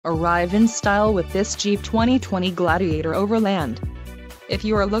Arrive in style with this Jeep 2020 Gladiator Overland. If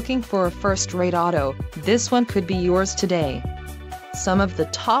you are looking for a first-rate auto, this one could be yours today. Some of the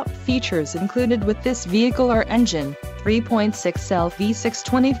top features included with this vehicle are engine, 3.6L V6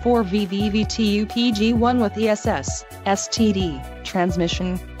 24V VVTU PG1 with ESS, STD,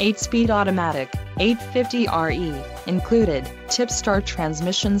 transmission, 8-speed automatic, 850RE, included, Tipstar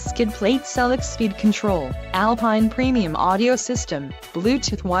transmission skid plate select speed control, Alpine premium audio system,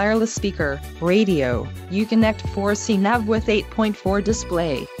 Bluetooth wireless speaker, radio, Uconnect 4C nav with 8.4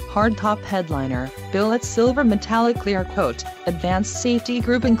 display, hardtop headliner, billet silver metallic clear coat, advanced safety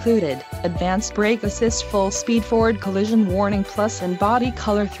group included, advanced brake assist full speed forward collision warning plus and body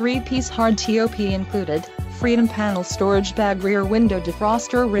color 3-piece hard top included, Freedom panel storage bag rear window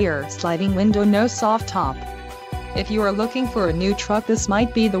defroster rear sliding window no soft top. If you are looking for a new truck, this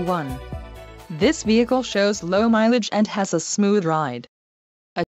might be the one. This vehicle shows low mileage and has a smooth ride.